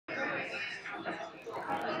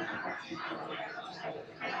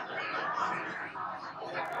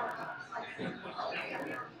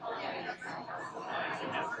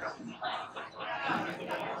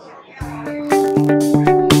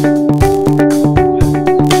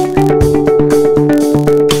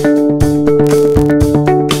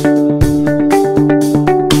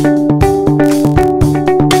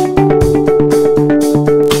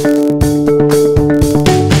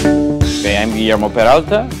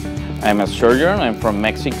Peralta. I'm a surgeon. I'm from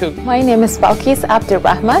Mexico. My name is Balkis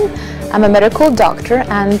Abdirrahman. I'm a medical doctor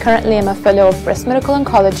and currently I'm a fellow of breast medical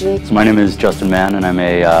oncology. So my name is Justin Mann and I'm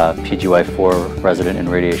a PGY4 resident in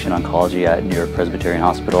radiation oncology at New York Presbyterian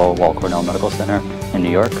Hospital, Wall Cornell Medical Center in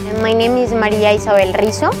New York. My name is Maria Isabel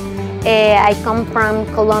Rizo. I come from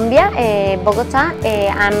Colombia, Bogota.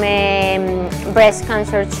 I'm a breast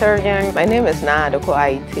cancer surgeon. My name is Naadoko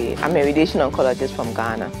Aite. I'm a radiation oncologist from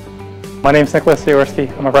Ghana. My name is Nicholas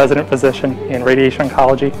Jaworski. I'm a resident physician in radiation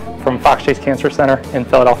oncology from Fox Chase Cancer Center in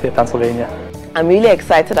Philadelphia, Pennsylvania. I'm really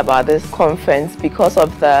excited about this conference because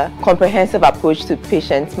of the comprehensive approach to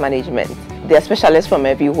patient management. There are specialists from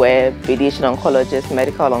everywhere, radiation oncologists,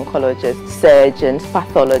 medical oncologists, surgeons,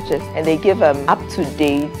 pathologists, and they give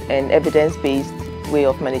up-to-date and evidence-based way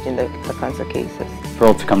of managing the cancer cases.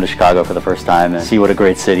 Thrilled to come to Chicago for the first time and see what a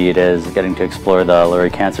great city it is. Getting to explore the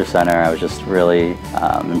Lurie Cancer Center, I was just really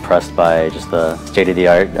impressed by just the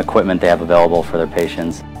state-of-the-art equipment they have available for their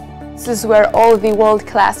patients. This is where all the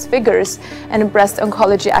world-class figures in breast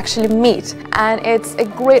oncology actually meet, and it's a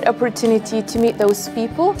great opportunity to meet those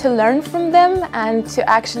people, to learn from them, and to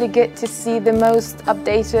actually get to see the most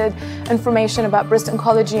updated information about breast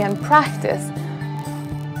oncology and practice.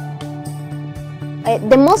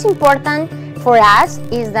 The most important for us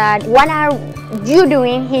is that what are you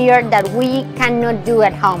doing here that we cannot do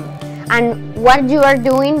at home, and what you are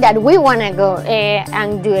doing that we want to go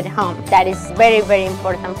and do at home. That is very, very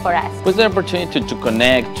important for us. It was the opportunity to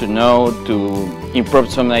connect, to know, to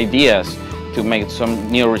improve some ideas, to make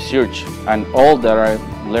some new research, and all that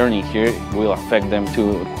I'm learning here will affect them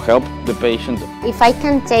to help the patient. If I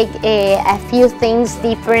can take a few things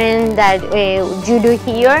different that you do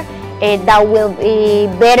here, that will be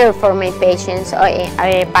better for my patients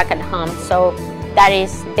back at home. So that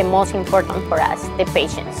is the most important for us, the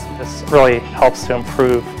patients. This really helps to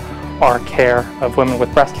improve our care of women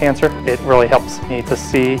with breast cancer. It really helps me to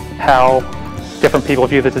see how different people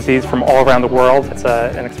view the disease from all around the world. It's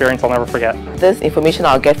an experience I'll never forget. This information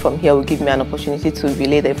I'll get from here will give me an opportunity to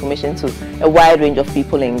relay the information to a wide range of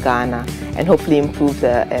people in Ghana and hopefully improve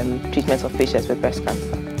the treatment of patients with breast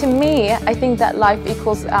cancer. To me, I think that life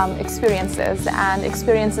equals experiences, and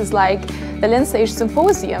experiences like the Lindsay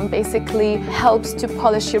Symposium basically helps to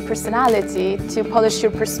polish your personality, to polish your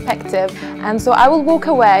perspective. And so I will walk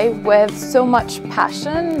away with so much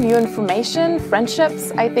passion, new information,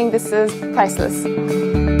 friendships. I think this is priceless.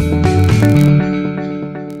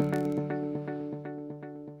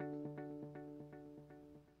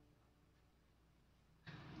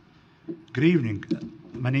 Good evening.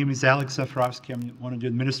 My name is Alex Zafrovsky. I'm one of the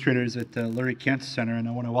administrators at the Lurie Cancer Center, and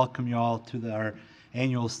I want to welcome you all to our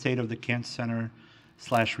annual State of the Cancer Center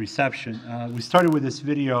 / reception. We started with this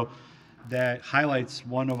video that highlights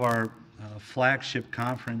one of our flagship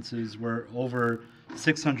conferences where over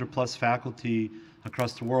 600 plus faculty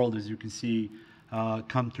across the world, as you can see,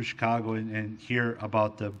 come to Chicago and hear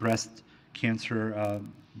about the breast cancer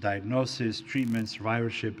diagnosis, treatment,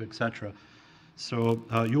 survivorship, etc. So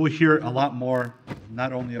you will hear a lot more,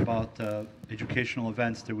 not only about educational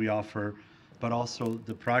events that we offer, but also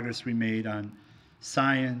the progress we made on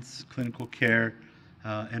science, clinical care,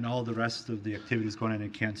 and all the rest of the activities going on in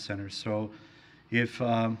Cancer Center. So if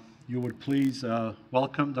you would please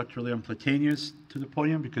welcome Dr. Leonidas Platanias to the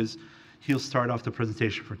podium, because he'll start off the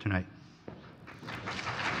presentation for tonight.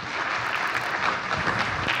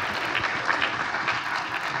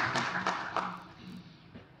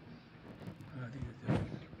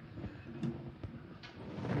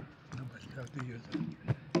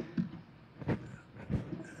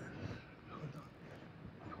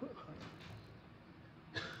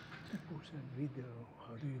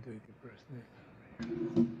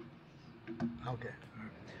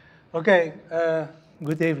 Okay,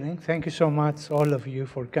 good evening. Thank you so much, all of you,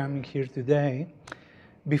 for coming here today.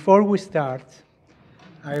 Before we start,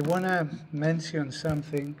 I want to mention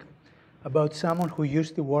something about someone who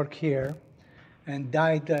used to work here and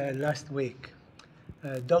died last week.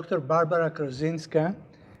 Dr. Barbara Krozinska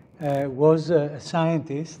was a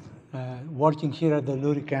scientist working here at the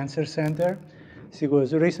Lurie Cancer Center. She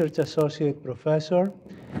was a research associate professor.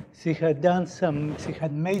 She had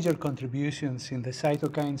major contributions in the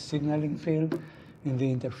cytokine signaling field, in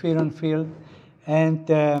the interferon field, And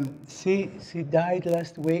she died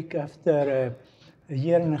last week after a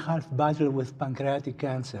year-and-a-half battle with pancreatic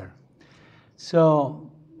cancer. So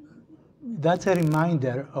that's a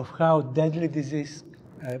reminder of how deadly disease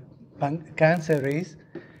cancer is.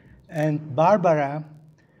 And Barbara,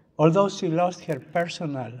 although she lost her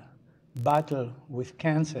personal battle with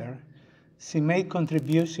cancer, she made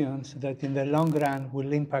contributions that in the long run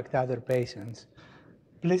will impact other patients.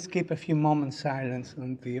 Please keep a few moments silence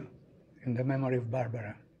in the memory of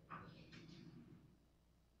Barbara.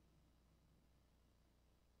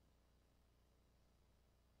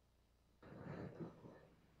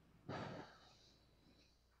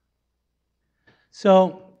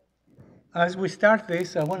 So, as we start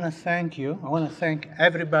this, I want to thank you. I want to thank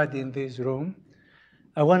everybody in this room.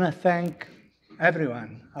 I want to thank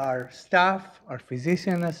everyone, our staff, our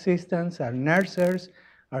physician assistants, our nurses,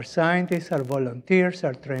 our scientists, our volunteers,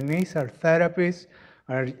 our trainees, our therapists,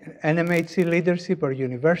 our NMHC leadership, our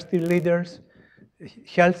university leaders,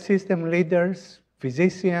 health system leaders,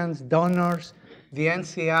 physicians, donors, the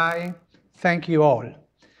NCI. Thank you all.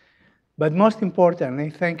 But most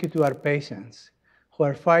importantly, thank you to our patients who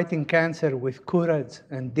are fighting cancer with courage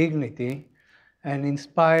and dignity and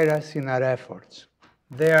inspire us in our efforts.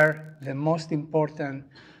 They are the most important,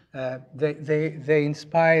 they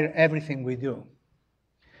inspire everything we do.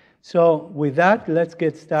 So with that, let's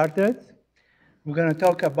get started. We're going to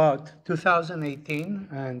talk about 2018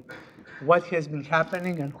 and what has been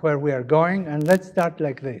happening and where we are going, and let's start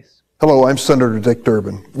like this. Hello, I'm Senator Dick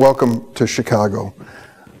Durbin. Welcome to Chicago.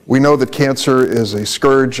 We know that cancer is a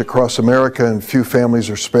scourge across America and few families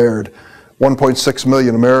are spared. 1.6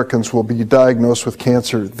 million Americans will be diagnosed with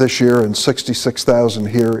cancer this year and 66,000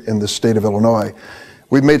 here in the state of Illinois.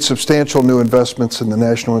 We've made substantial new investments in the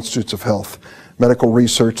National Institutes of Health, medical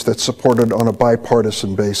research that's supported on a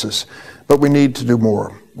bipartisan basis. But we need to do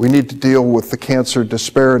more. We need to deal with the cancer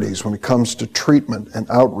disparities when it comes to treatment and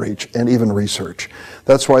outreach and even research.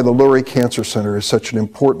 That's why the Lurie Cancer Center is such an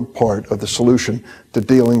important part of the solution to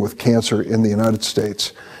dealing with cancer in the United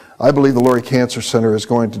States. I believe the Lurie Cancer Center is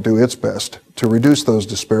going to do its best to reduce those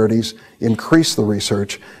disparities, increase the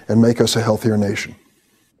research, and make us a healthier nation.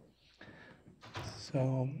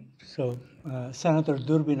 So Senator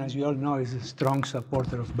Durbin, as you all know, is a strong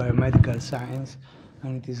supporter of biomedical science,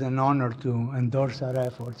 and it is an honor to endorse our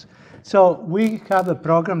efforts. So we have a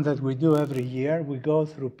program that we do every year. We go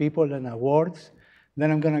through people and awards. Then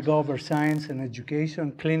I'm going to go over science and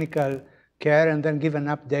education, clinical care, and then give an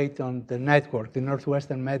update on the network, the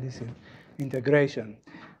Northwestern Medicine integration.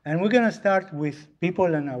 And we're going to start with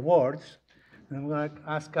people and awards. And I'm going to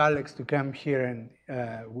ask Alex to come here and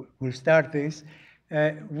we'll start this.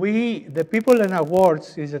 The People and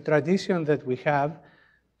Awards is a tradition that we have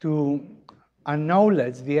to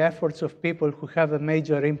acknowledge the efforts of people who have a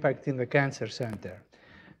major impact in the Cancer Center.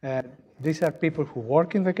 These are people who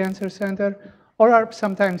work in the Cancer Center or are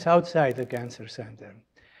sometimes outside the Cancer Center.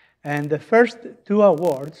 And the first two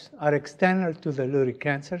awards are external to the Lurie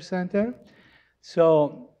Cancer Center.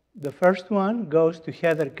 So the first one goes to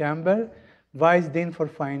Heather Campbell, Vice Dean for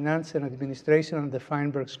Finance and Administration at the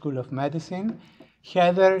Feinberg School of Medicine.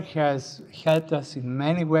 Heather has helped us in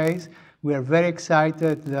many ways. We are very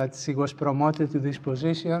excited that she was promoted to this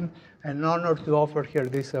position, and honored to offer her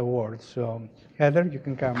this award. So, Heather, you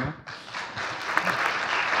can come up.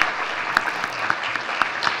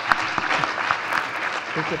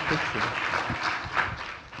 Take a picture.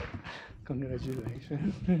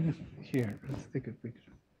 Congratulations. Here, let's take a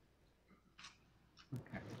picture.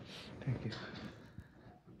 Okay, thank you.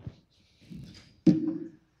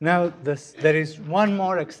 Now, there is one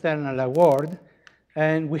more external award,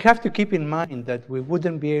 and we have to keep in mind that we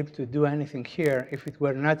wouldn't be able to do anything here if it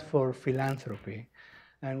were not for philanthropy.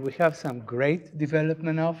 And we have some great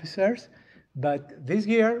development officers, but this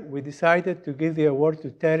year we decided to give the award to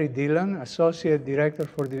Terry Dillon, Associate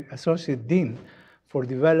Dean for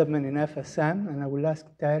Development in FSM, and I will ask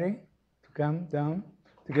Terry to come down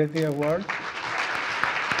to get the award.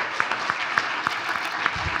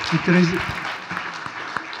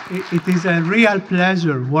 It is a real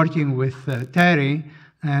pleasure working with Terry,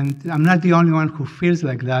 and I'm not the only one who feels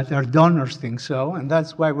like that. Our donors think so, and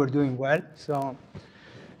that's why we're doing well. So,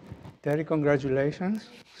 Terry, congratulations.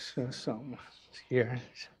 So here.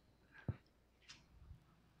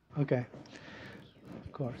 Okay,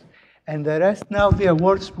 of course. And the rest now, the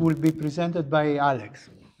awards will be presented by Alex.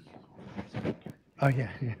 Oh, yeah.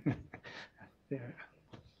 There.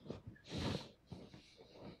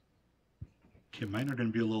 Okay, mine are going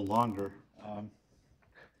to be a little longer.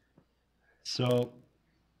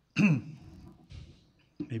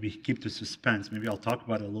 Maybe keep the suspense. Maybe I'll talk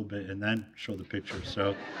about it a little bit and then show the picture.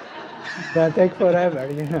 So That'll take forever,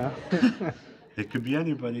 you know. It could be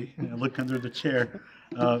anybody. You know, look under the chair.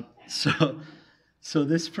 So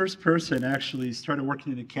this first person actually started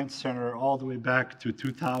working in the cancer center all the way back to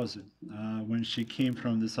 2000, when she came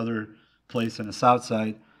from this other place on the south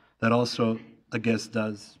side that also, I guess,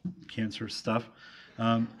 does cancer stuff.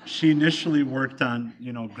 She initially worked on,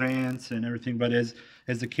 you know, grants and everything, but as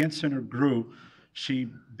the cancer center grew, she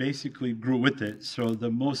basically grew with it. So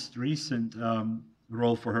the most recent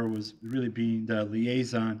role for her was really being the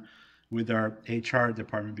liaison with our HR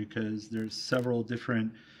department, because there's several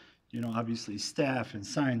different, you know, obviously staff and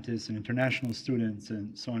scientists and international students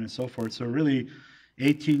and so on and so forth. So really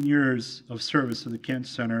 18 years of service to the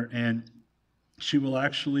Cancer Center, and she will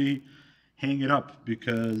actually hang it up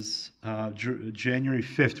because January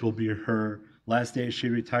 5th will be her last day she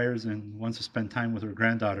retires and wants to spend time with her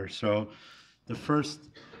granddaughter. So the first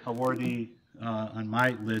awardee on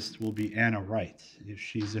my list will be Anna Wright, if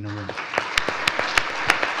she's in a room.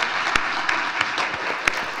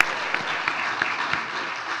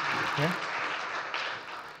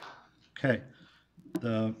 Okay.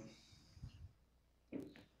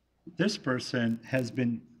 This person has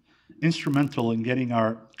been instrumental in getting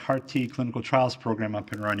our CAR-T clinical trials program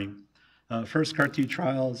up and running. First CAR-T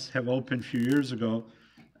trials have opened a few years ago,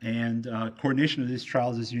 and coordination of these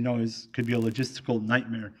trials, as you know, could be a logistical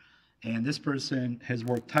nightmare. And this person has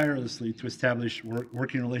worked tirelessly to establish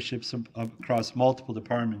working relationships across multiple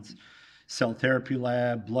departments: cell therapy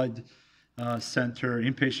lab, blood center,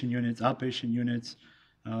 inpatient units, outpatient units.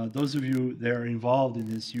 Those of you that are involved in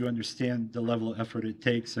this, you understand the level of effort it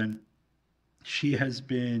takes, and she has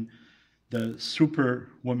been the super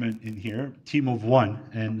woman in here, team of one,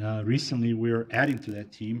 and recently we're adding to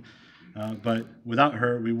that team, but without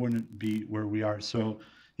her, we wouldn't be where we are. So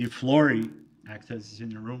if Lurie is in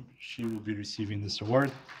the room, she will be receiving this award.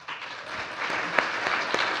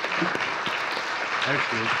 There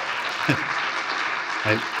she is.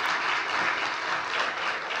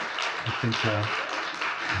 I think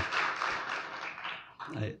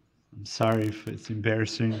I'm sorry if it's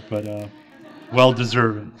embarrassing, but well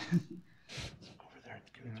deserving. Over there,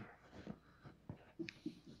 give it to her.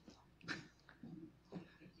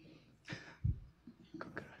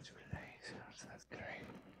 Congratulations, that's great.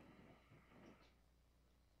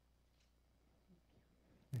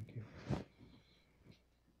 Thank you.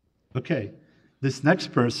 Okay, this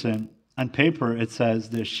next person, on paper it says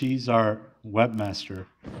that she's our webmaster,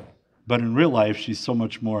 but in real life she's so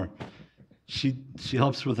much more. She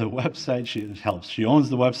helps with the website. She owns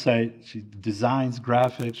the website. She designs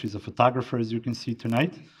graphics. She's a photographer, as you can see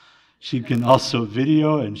tonight. She can also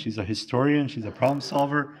video, and she's a historian. She's a problem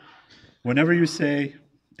solver. Whenever you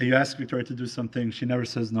ask Victoria to do something, she never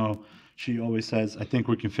says no. She always says, "I think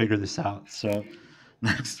we can figure this out." So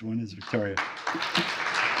next one is Victoria.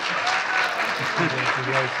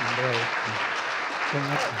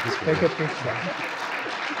 Take a picture.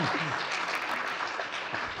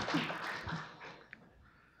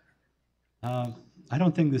 I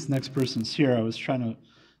don't think this next person's here. I was trying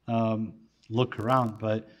to look around,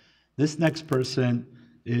 but this next person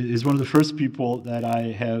is one of the first people that I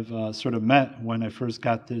have sort of met when I first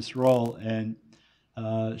got this role, and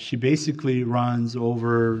she basically runs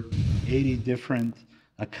over 80 different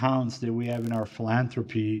accounts that we have in our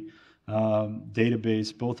philanthropy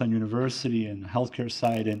database, both on university and healthcare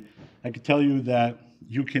side, and I can tell you that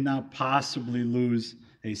you cannot possibly lose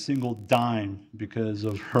a single dime because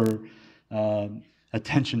of her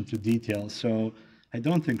attention to detail. So I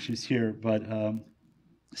don't think she's here, but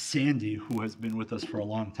Sandy, who has been with us for a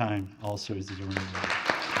long time, also is in the room.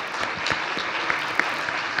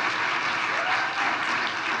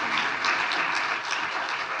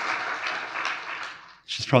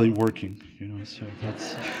 She's probably working, you know, so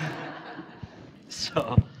that's...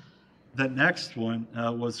 So the next one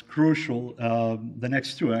was crucial. The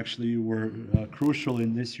next two actually were crucial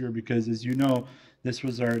in this year because, as you know, this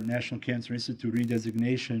was our National Cancer Institute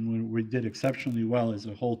redesignation when we did exceptionally well as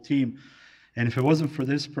a whole team. And if it wasn't for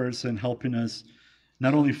this person helping us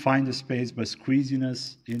not only find a space, but squeezing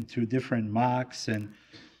us into different mocks and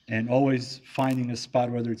always finding a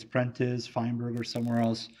spot, whether it's Prentice, Feinberg, or somewhere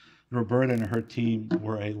else, Roberta and her team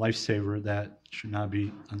were a lifesaver that should not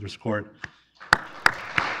be underscored.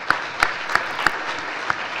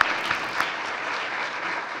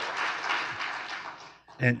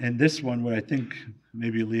 And this one, where I think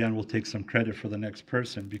maybe Leon will take some credit for the next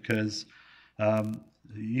person, because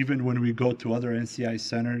even when we go to other NCI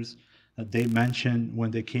centers, they mention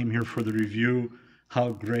when they came here for the review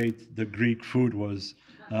how great the Greek food was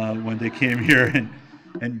when they came here.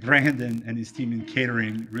 And Brandon and his team in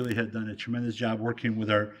catering really had done a tremendous job working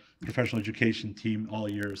with our professional education team all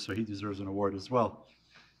year, so he deserves an award as well.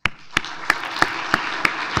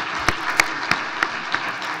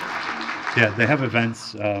 Yeah, they have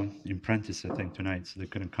events in Prentice, I think, tonight, so they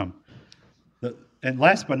couldn't come. And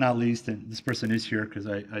last but not least, and this person is here because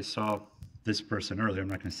I saw this person earlier. I'm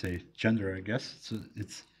not going to say gender, I guess.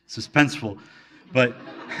 It's suspenseful. But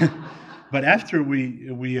but after we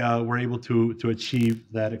were able to achieve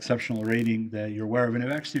that exceptional rating that you're aware of, and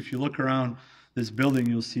actually if you look around this building,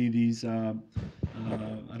 you'll see these, I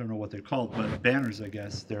don't know what they're called, but banners, I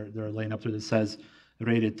guess. They're laying up there that says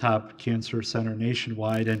rated top cancer center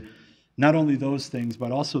nationwide. And not only those things,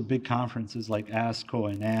 but also big conferences like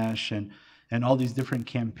ASCO and ASH and all these different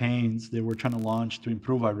campaigns that we're trying to launch to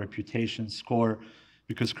improve our reputation score,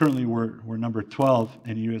 because currently we're number 12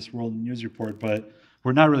 in the U.S. World News Report, but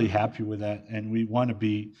we're not really happy with that, and we want to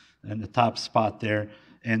be in the top spot there.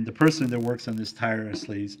 And the person that works on this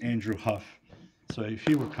tirelessly is Andrew Huff. So if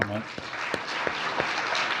he would come up.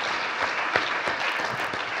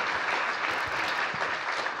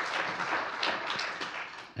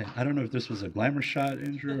 And I don't know if this was a glamour shot,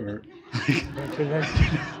 Andrew, or...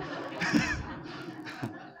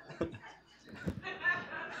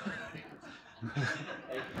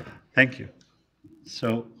 Thank you.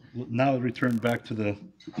 So now return back to the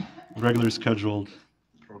regular scheduled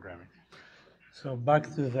programming. So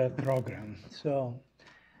back to the program. So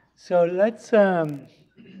let's,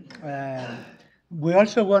 we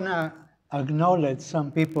also want to acknowledge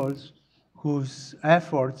some people whose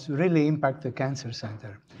efforts really impact the Cancer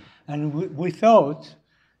Center. And we thought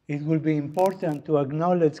it would be important to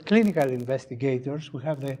acknowledge clinical investigators who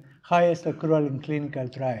have the highest accrual in clinical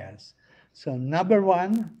trials. So number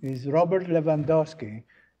one is Robert Lewandowski,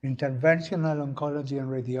 Interventional Oncology and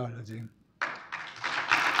Radiology.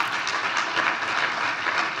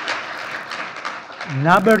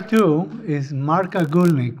 Number two is Mark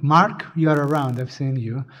Agulnik. Mark, you're around, I've seen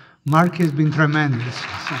you. Mark has been tremendous.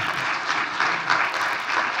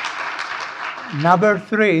 Number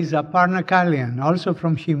three is Aparna Kalyan, also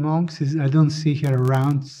from Himonks. I don't see her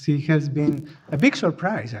around. She has been a big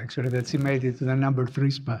surprise, actually, that she made it to the number 3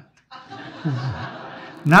 spot.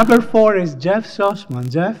 Number 4 is Jeff Sossman.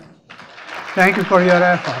 Jeff, thank you for your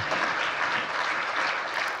effort.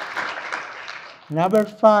 Number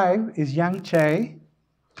 5 is Yang Che,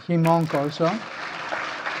 Himonk also.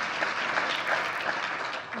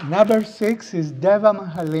 Number 6 is Deva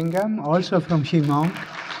Mahalingam, also from Himonk.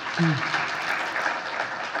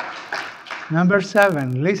 Number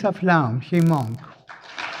 7, Lisa Flaum, Himonk.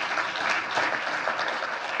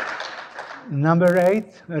 Number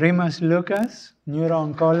 8, Rimas Lucas,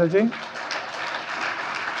 Neuro-Oncology.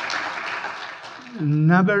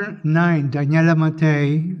 Number 9, Daniela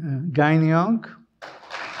Matei, Gyne-Onc.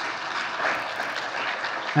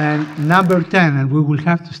 And number 10, and we will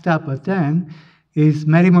have to stop at 10, is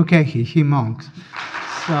Mary Mokehi, Himonk.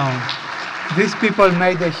 So these people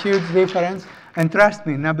made a huge difference. And trust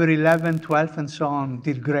me, number 11, 12, and so on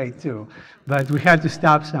did great too. But we had to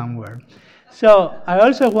stop somewhere. So I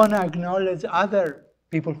also want to acknowledge other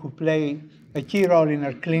people who play a key role in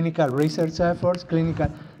our clinical research efforts, clinical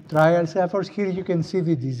trials efforts. Here you can see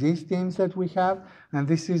the disease teams that we have. And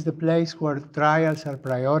this is the place where trials are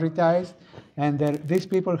prioritized. And these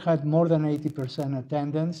people had more than 80%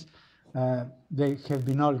 attendance. They have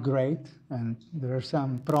been all great, and there are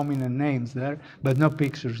some prominent names there, but no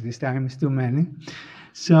pictures this time, it's too many.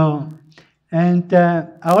 So, and I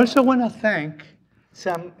also want to thank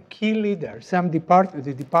some key leaders,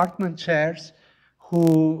 the department chairs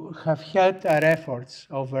who have helped our efforts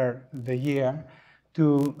over the year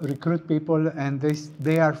to recruit people, and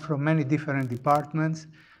they are from many different departments.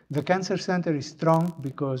 The Cancer Center is strong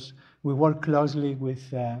because we work closely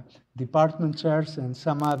with department chairs and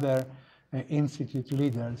some other institute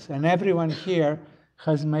leaders. And everyone here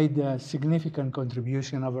has made a significant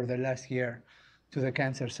contribution over the last year to the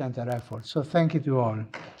Cancer Center effort. So thank you to all.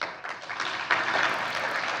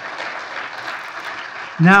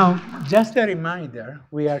 Now, just a reminder,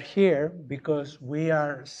 we are here because we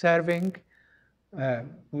are serving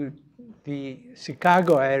the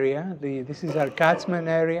Chicago area. This is our catchment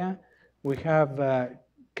area. We have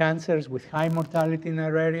cancers with high mortality in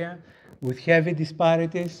our area, with heavy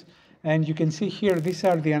disparities. And you can see here, these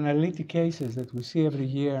are the analytic cases that we see every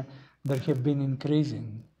year that have been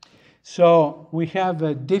increasing. So we have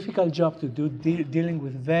a difficult job to do, dealing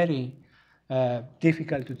with very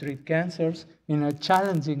difficult to treat cancers in a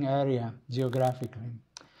challenging area geographically.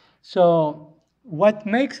 So what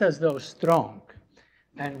makes us though strong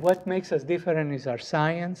and what makes us different is our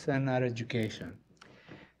science and our education.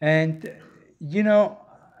 And you know,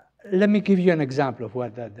 let me give you an example of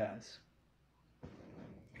what that does.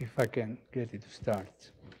 if I can get it to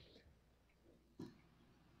start.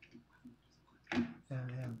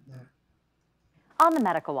 On the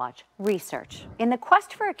Medical Watch, research. In the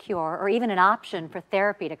quest for a cure or even an option for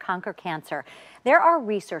therapy to conquer cancer, there are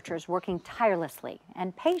researchers working tirelessly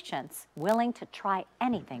and patients willing to try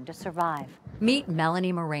anything to survive. Meet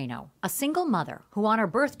Melanie Moreno, a single mother who on her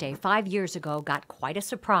birthday 5 years ago got quite a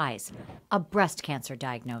surprise, a breast cancer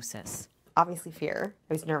diagnosis. Obviously fear.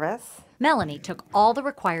 I was nervous. Melanie took all the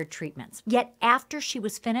required treatments, yet after she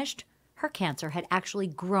was finished, her cancer had actually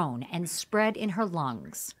grown and spread in her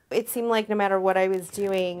lungs. It seemed like no matter what I was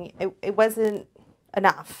doing, it wasn't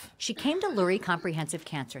enough. She came to Lurie Comprehensive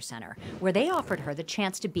Cancer Center, where they offered her the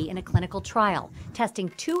chance to be in a clinical trial, testing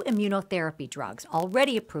 2 immunotherapy drugs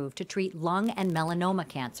already approved to treat lung and melanoma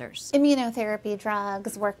cancers. Immunotherapy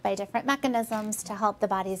drugs work by different mechanisms to help the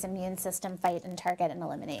body's immune system fight and target and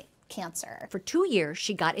eliminate cancer. For 2 years,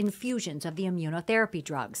 she got infusions of the immunotherapy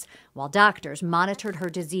drugs, while doctors monitored her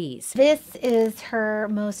disease. This is her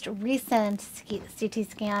most recent CT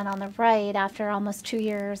scan on the right after almost 2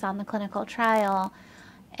 years on the clinical trial,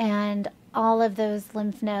 and all of those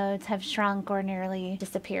lymph nodes have shrunk or nearly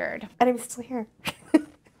disappeared. And I'm still here.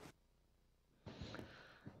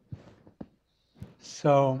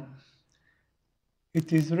 So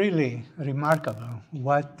it is really remarkable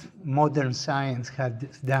what modern science has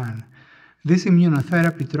done. These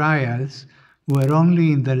immunotherapy trials were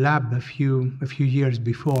only in the lab a few years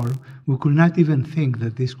before. We could not even think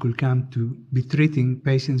that this could come to be treating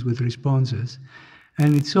patients with responses.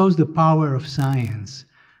 And it shows the power of science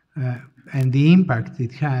and the impact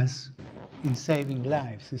it has in saving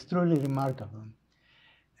lives. It's truly remarkable.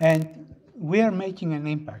 And we are making an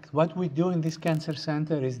impact. What we do in this cancer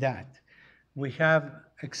center is that we have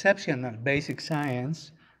exceptional basic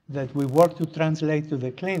science that we work to translate to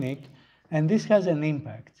the clinic, and this has an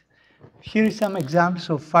impact. Here are some examples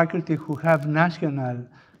of faculty who have national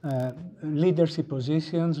leadership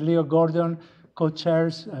positions. Leo Gordon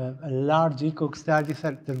co-chairs a large ECOG study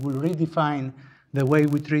that will redefine the way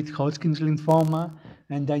we treat Hodgkin's lymphoma,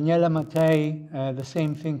 and Daniela Mattei, the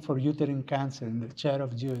same thing for uterine cancer, in the chair of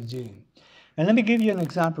GOG. And let me give you an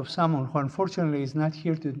example of someone who unfortunately is not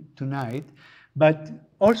here tonight, but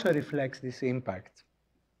also reflects this impact.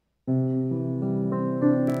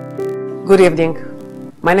 Good evening.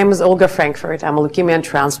 My name is Olga Frankfurt. I'm a leukemia and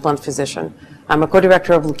transplant physician. I'm a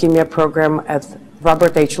co-director of leukemia program at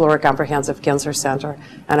Robert H. Lurie Comprehensive Cancer Center,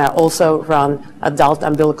 and I also run adult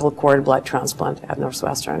umbilical cord blood transplant at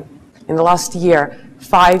Northwestern. In the last year,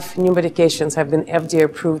 5 new medications have been FDA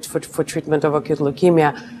approved for treatment of acute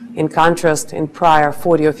leukemia. In contrast, in prior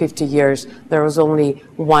 40 or 50 years, there was only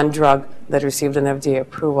 1 drug that received an FDA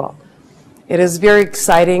approval. It is very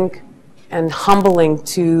exciting and humbling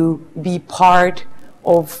to be part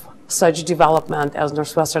of such development, as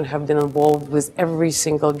Northwestern have been involved with every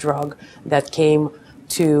single drug that came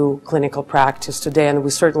to clinical practice today, and we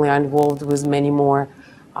certainly are involved with many more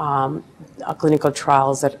clinical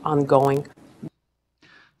trials that are ongoing.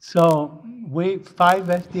 So 5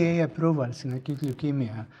 FDA approvals in acute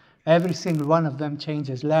leukemia. Every single one of them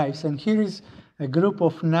changes lives. And here is a group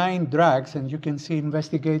of 9 drugs, and you can see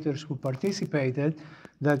investigators who participated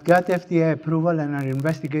that got FDA approval, and our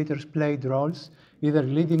investigators played roles, either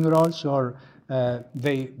leading roles or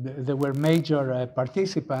they were major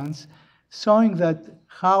participants, showing that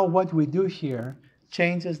how what we do here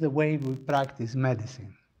changes the way we practice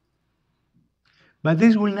medicine. But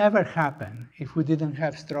this will never happen if we didn't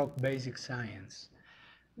have strong basic science.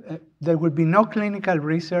 There will be no clinical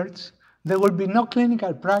research, there will be no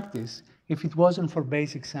clinical practice if it wasn't for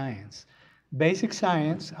basic science. Basic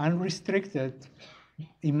science, unrestricted,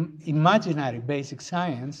 imaginary basic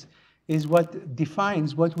science, is what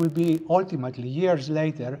defines what will be ultimately, years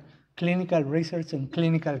later, clinical research and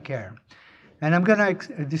clinical care. And I'm going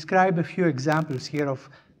to describe a few examples here of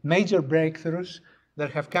major breakthroughs that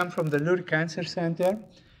have come from the Lurie Cancer Center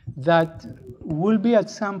that will be at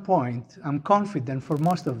some point, I'm confident for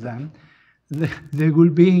most of them, there will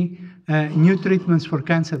be new treatments for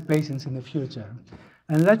cancer patients in the future.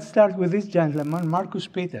 And let's start with this gentleman, Marcus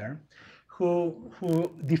Peter,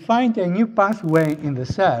 who defined a new pathway in the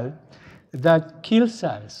cell that kills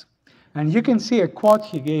cells. And you can see a quote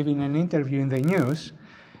he gave in an interview in the news.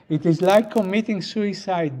 It is like committing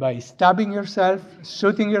suicide by stabbing yourself,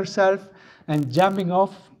 shooting yourself, and jumping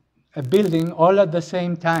off a building all at the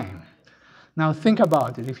same time. Now think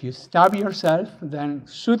about it. If you stab yourself, then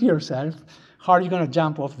shoot yourself, how are you going to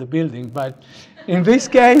jump off the building? But in this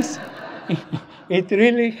case, it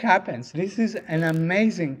really happens. This is an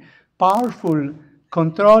amazing, powerful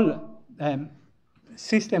control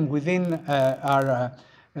system within our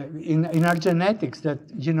in our genetics that,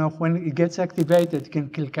 you know, when it gets activated, it can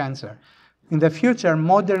kill cancer. In the future,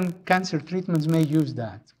 modern cancer treatments may use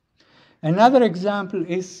that. Another example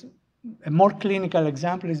is, a more clinical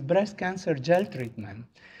example is breast cancer gel treatment.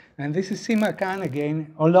 And this is Sima Khan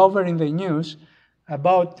again, all over in the news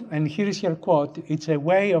about, and here is her quote, "It's a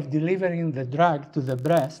way of delivering the drug to the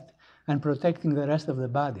breast and protecting the rest of the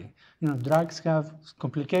body." You know, drugs have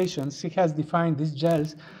complications. She has defined these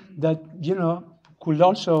gels that, you know, could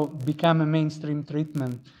also become a mainstream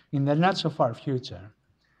treatment in the not so far future.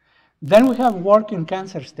 Then we have work in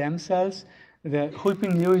cancer stem cells.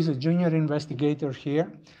 Huiping Liu is a junior investigator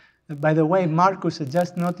here. By the way, Marcus, I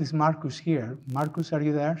just noticed Marcus here. Marcus, are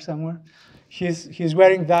you there somewhere? He's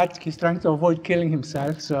wearing that. He's trying to avoid killing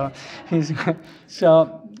himself. So he's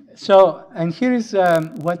and here is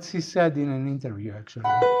what he said in an interview, actually.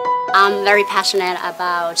 I'm very passionate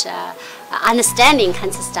about understanding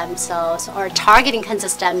cancer stem cells or targeting cancer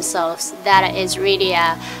stem cells. That is really,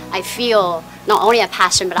 I feel, not only a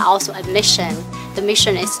passion, but also a mission. The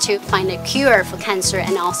mission is to find a cure for cancer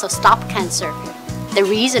and also stop cancer. The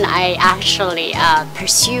reason I actually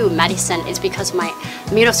pursue medicine is because my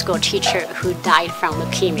middle school teacher who died from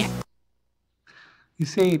leukemia. You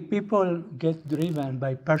see, people get driven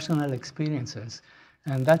by personal experiences.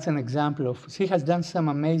 And that's an example of, she has done some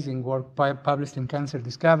amazing work published in Cancer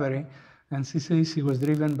Discovery, and she says she was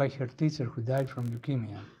driven by her teacher who died from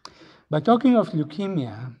leukemia. But talking of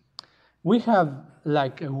leukemia, we have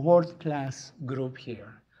like a world-class group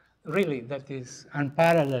here, really, that is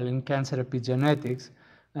unparalleled in cancer epigenetics,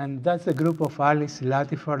 and that's the group of Alice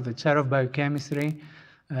Latiford, the chair of biochemistry,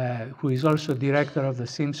 who is also director of the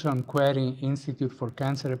Simpson Query Institute for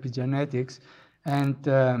Cancer Epigenetics, and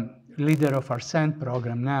leader of our SEND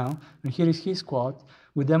program now. And here is his quote: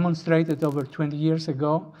 "We demonstrated over 20 years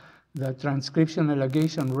ago that transcription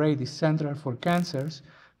elongation rate is central for cancers,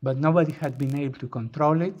 but nobody had been able to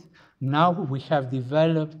control it. Now we have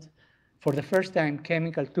developed, for the first time,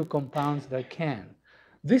 chemical two compounds that can."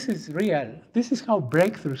 This is real. This is how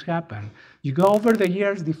breakthroughs happen. You go over the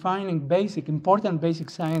years defining basic, important basic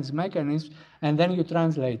science mechanisms, and then you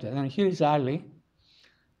translate it. And here is Ali.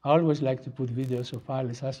 I always like to put videos of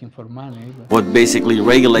Alice asking for money. What basically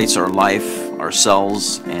regulates our life, our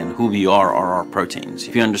cells, and who we are our proteins.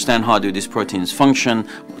 If you understand how do these proteins function,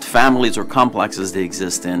 what families or complexes they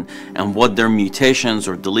exist in, and what their mutations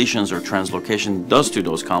or deletions or translocation does to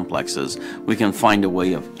those complexes, we can find a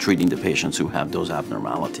way of treating the patients who have those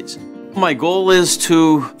abnormalities. My goal is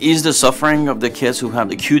to ease the suffering of the kids who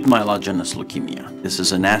have acute myelogenous leukemia. This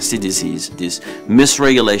is a nasty disease. This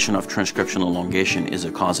misregulation of transcriptional elongation is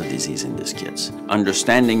a cause of disease in these kids.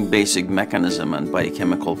 Understanding basic mechanism and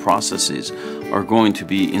biochemical processes are going to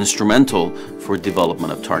be instrumental for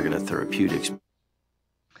development of targeted therapeutics.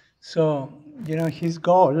 So, you know, his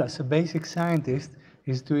goal as a basic scientist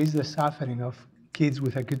is to ease the suffering of kids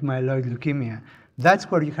with acute myeloid leukemia.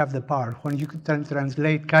 That's where you have the power, when you can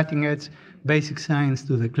translate cutting-edge basic science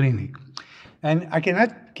to the clinic. And I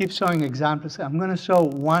cannot keep showing examples. I'm going to show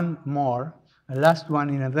one more, a last one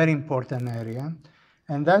in a very important area,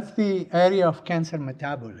 and that's the area of cancer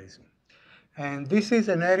metabolism. And this is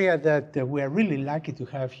an area that we are really lucky to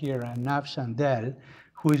have here, Nav Shandell,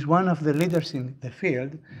 who is one of the leaders in the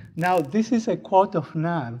field. Now, this is a quote of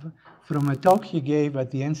Nav from a talk he gave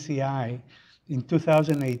at the NCI in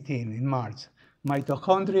 2018, in March.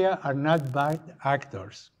 "Mitochondria are not bad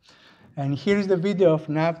actors." And here's the video of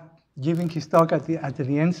Nav giving his talk at the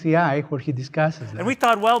NCI where he discusses that. And we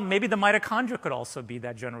thought, well, maybe the mitochondria could also be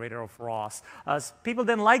that generator of ROS. People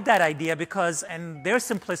didn't like that idea because, in their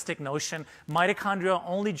simplistic notion, mitochondria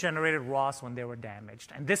only generated ROS when they were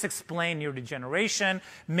damaged. And this explained neurodegeneration.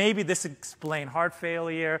 Maybe this explained heart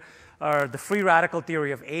failure, or the free radical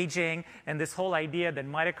theory of aging, and this whole idea that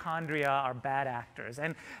mitochondria are bad actors.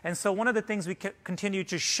 And so one of the things we continued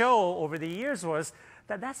to show over the years was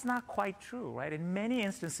that that's not quite true, right? In many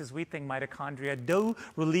instances, we think mitochondria do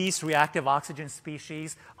release reactive oxygen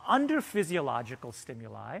species under physiological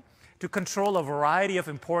stimuli to control a variety of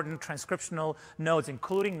important transcriptional nodes,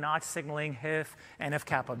 including Notch signaling, HIF, and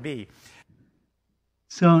NF-kappa B.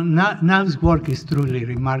 So Nav's work is truly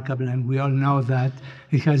remarkable, and we all know that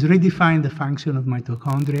it has redefined the function of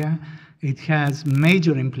mitochondria. It has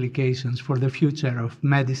major implications for the future of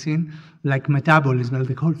medicine, like metabolism, like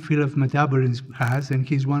the whole field of metabolism has, and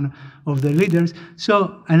he's one of the leaders.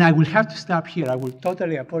 So, and I will have to stop here. I will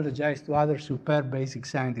totally apologize to other superb basic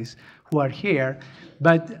scientists who are here,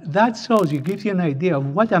 but that shows you, gives you an idea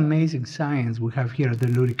of what amazing science we have here at the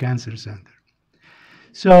Lurie Cancer Center.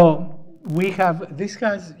 So, we have, this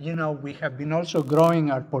has, you know, we have been also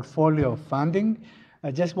growing our portfolio of funding. I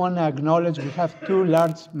just want to acknowledge we have two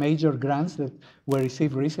large major grants that were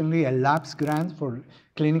received recently, a LAPS grant for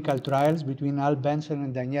clinical trials between Al Benson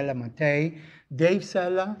and Daniela Mattei. Dave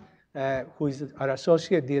Sella, who is our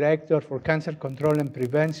Associate Director for Cancer Control and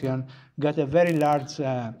Prevention, got a very large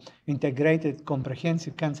integrated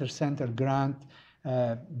comprehensive cancer center grant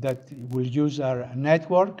that will use our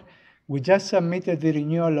network. We just submitted the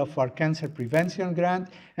renewal of our cancer prevention grant,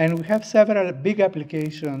 and we have several big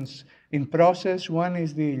applications in process. One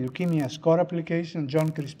is the leukemia score application, John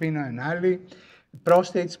Crispino and Ali,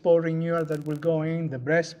 prostate spore renewal that will go in, the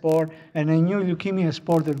breast spore, and a new leukemia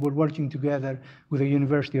spore that we're working together with the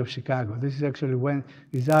University of Chicago. This is actually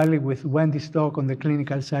Ali with Wendy Stock on the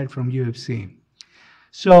clinical side from UFC.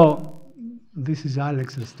 So this is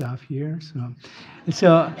Alex's stuff here.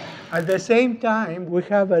 So at the same time, we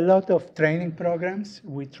have a lot of training programs.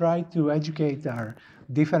 We try to educate our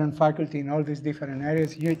different faculty in all these different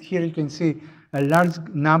areas. Here you can see a large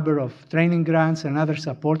number of training grants and other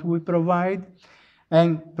support we provide.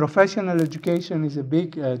 And professional education is a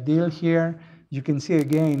big deal here. You can see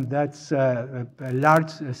again, that's a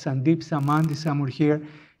large Sandeep Samandi somewhere here.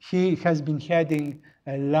 He has been heading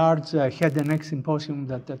a large head and neck symposium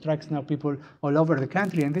that attracts now people all over the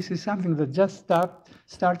country. And this is something that just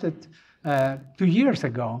started 2 years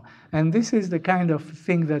ago. And this is the kind of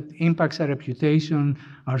thing that impacts our reputation,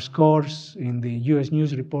 our scores in the US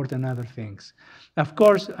News Report and other things. Of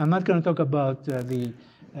course, I'm not going to talk about the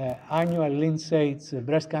annual Lynn Sates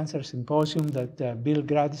Breast Cancer Symposium that Bill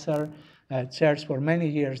Gradisar chairs for many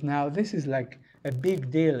years now. This is like a big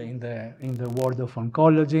deal in the world of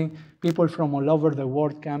oncology. People from all over the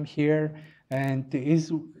world come here, and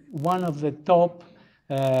is one of the top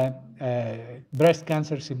breast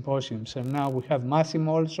cancer symposiums. And now we have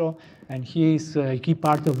Massimo also, and he is a key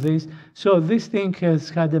part of this. So this thing has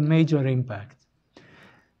had a major impact.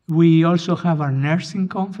 We also have our nursing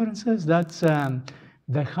conferences. That's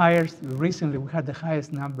the highest, recently we had the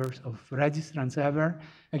highest numbers of registrants ever.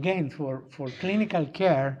 Again, for clinical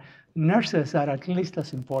care, nurses are at least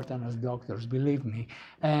as important as doctors, believe me.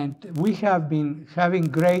 And we have been having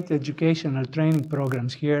great educational training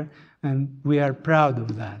programs here, and we are proud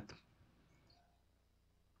of that.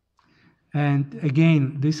 And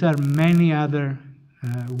again, these are many other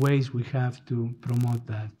ways we have to promote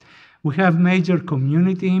that. We have major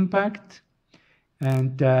community impact,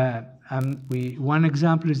 and one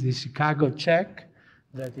example is the Chicago Check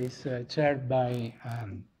that is chaired by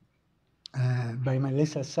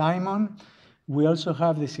Melissa Simon. We also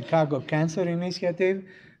have the Chicago Cancer Initiative.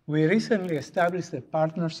 We recently established a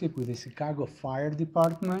partnership with the Chicago Fire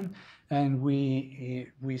Department, and we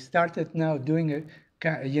started now doing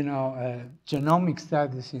genomic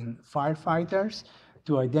studies in firefighters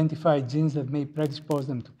to identify genes that may predispose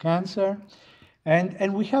them to cancer.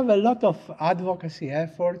 And we have a lot of advocacy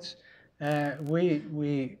efforts.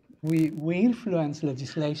 We influence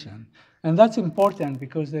legislation. And that's important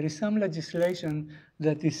because there is some legislation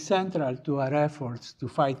that is central to our efforts to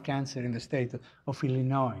fight cancer in the state of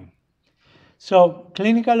Illinois. So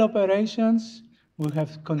clinical operations, we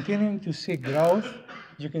have continuing to see growth.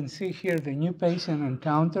 You can see here the new patient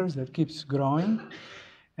encounters that keeps growing.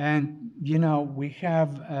 And we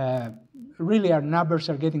have, really our numbers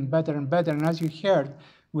are getting better and better. And as you heard,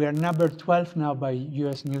 we are number 12 now by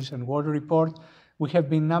US News and World Report. We have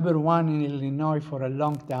been number 1 in Illinois for a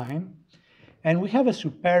long time. And we have a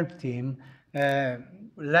superb team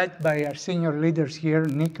led by our senior leaders here,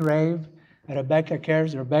 Nick Rave, Rebecca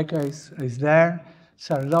Kers. Rebecca is there.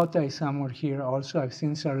 Charlotta is somewhere here also. I've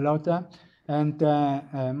seen Charlotta. And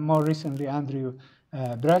more recently, Andrew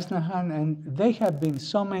Bresnahan. And they have been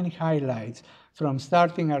so many highlights from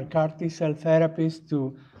starting our CAR T-cell therapies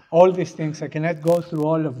to all these things. I cannot go through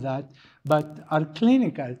all of that. But our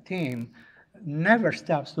clinical team never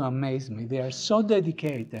stops to amaze me. They are so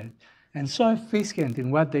dedicated and so efficient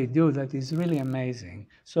in what they do that is really amazing.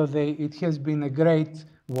 So it has been a great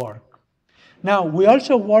work. Now, we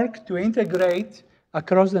also work to integrate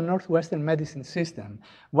across the Northwestern medicine system.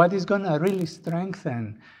 What is going to really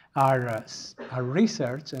strengthen our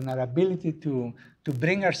research and our ability to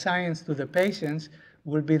bring our science to the patients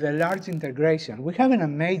will be the large integration. We have an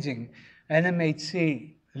amazing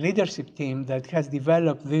NMHC leadership team that has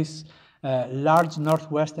developed this large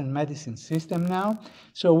Northwestern medicine system now.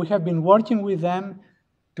 So we have been working with them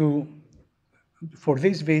for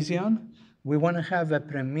this vision. We want to have a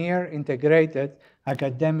premier integrated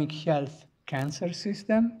academic health cancer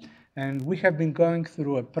system. And we have been going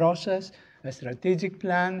through a process, a strategic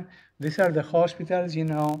plan. These are the hospitals,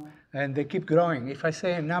 and they keep growing. If I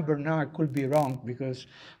say a number now, I could be wrong because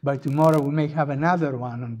by tomorrow we may have another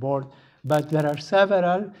one on board. But there are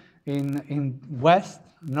several. in west,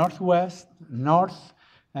 northwest, north,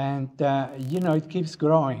 and it keeps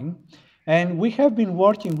growing. And we have been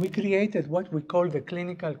working, we created what we call the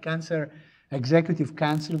Clinical Cancer Executive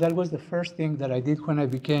Council. That was the first thing that I did when I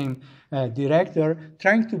became director,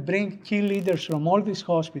 trying to bring key leaders from all these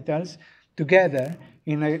hospitals together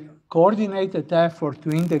in a coordinated effort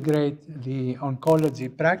to integrate the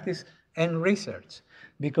oncology practice and research.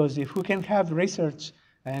 Because if we can have research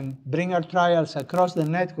and bring our trials across the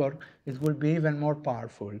network, it will be even more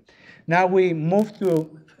powerful. Now we move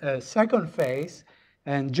to a second phase,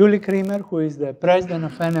 and Julie Creamer, who is the president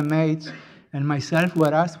of NMH, and myself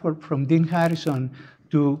were asked from Dean Harrison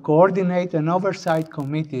to coordinate an oversight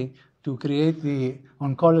committee to create the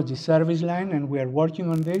oncology service line, and we are working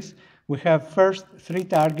on this. We have first 3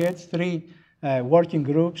 targets, 3 working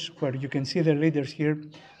groups where you can see the leaders here: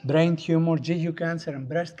 brain tumor, GU cancer, and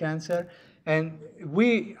breast cancer. And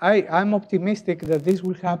I'm optimistic that this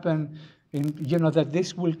will happen, that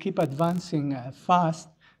this will keep advancing fast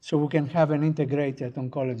so we can have an integrated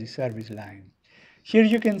oncology service line. Here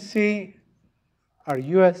you can see our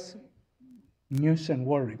US News and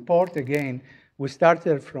World Report. Again, we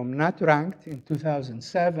started from not ranked in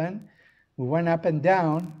 2007. We went up and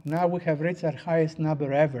down. Now we have reached our highest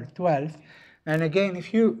number ever, 12. And again,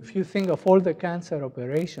 if you think of all the cancer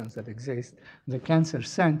operations that exist, the cancer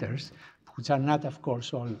centers, which are not, of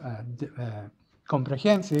course, all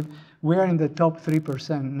comprehensive, we are in the top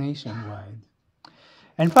 3% nationwide.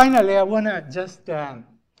 And finally, I want to just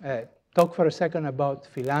talk for a second about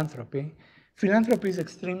philanthropy. Philanthropy is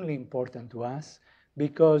extremely important to us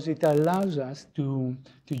because it allows us to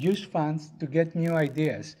use funds to get new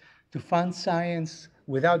ideas, to fund science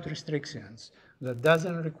without restrictions. That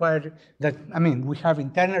doesn't require that, we have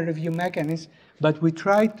internal review mechanisms, but we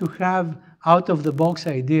try to have out-of-the-box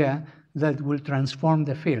idea that will transform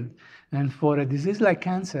the field. And for a disease like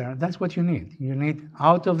cancer, that's what you need. You need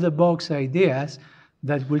out-of-the-box ideas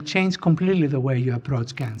that will change completely the way you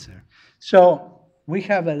approach cancer. So we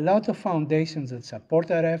have a lot of foundations that support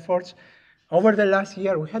our efforts. Over the last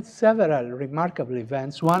year, we had several remarkable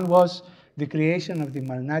events. One was the creation of the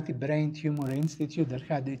Malnati Brain Tumor Institute that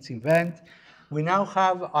had its event. We now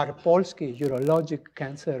have our Polski Urologic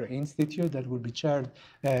Cancer Institute that will be chaired,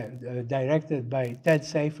 directed by Ted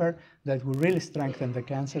Safer, that will really strengthen the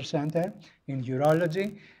Cancer Center in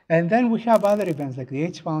urology. And then we have other events like the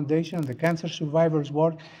AIDS Foundation, the Cancer Survivors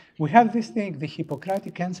World. We have this thing, the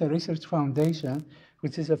Hippocratic Cancer Research Foundation,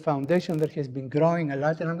 which is a foundation that has been growing a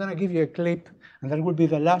lot. And I'm going to give you a clip, and that will be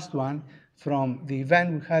the last one, from the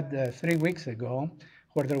event we had 3 weeks ago,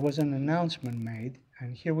 where there was an announcement made.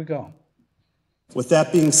 And here we go. With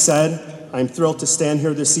that being said, I'm thrilled to stand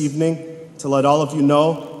here this evening to let all of you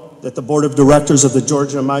know that the Board of Directors of the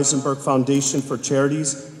Georgia Meisenberg Foundation for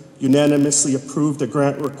Charities unanimously approved a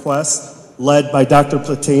grant request led by Dr.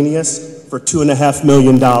 Platanias for $2.5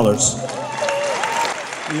 million.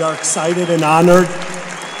 We are excited and honored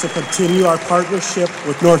to continue our partnership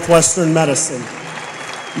with Northwestern Medicine.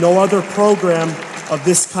 No other program of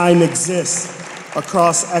this kind exists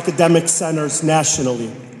across academic centers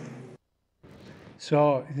nationally.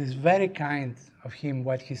 So it is very kind of him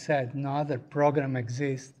what he said. No other program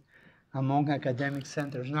exists among academic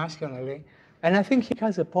centers nationally. And I think he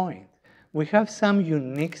has a point. We have some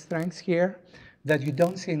unique strengths here that you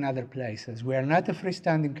don't see in other places. We are not a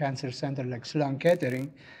freestanding cancer center like Sloan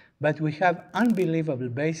Kettering, but we have unbelievable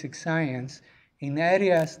basic science in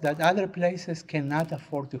areas that other places cannot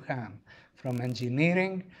afford to have, from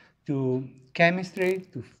engineering to chemistry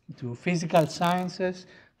to physical sciences,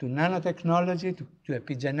 to nanotechnology, to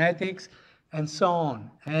epigenetics, and so on.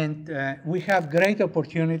 And we have great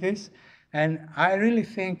opportunities, and I really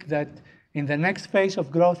think that in the next phase of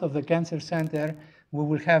growth of the Cancer Center, we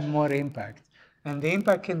will have more impact. And the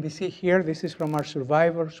impact can be seen here. This is from our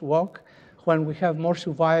Survivors Walk, when we have more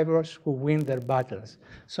survivors who win their battles.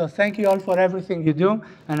 So thank you all for everything you do,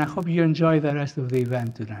 and I hope you enjoy the rest of the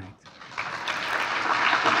event tonight.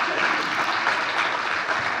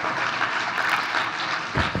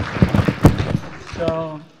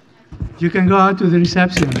 So you can go out to the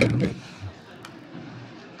reception.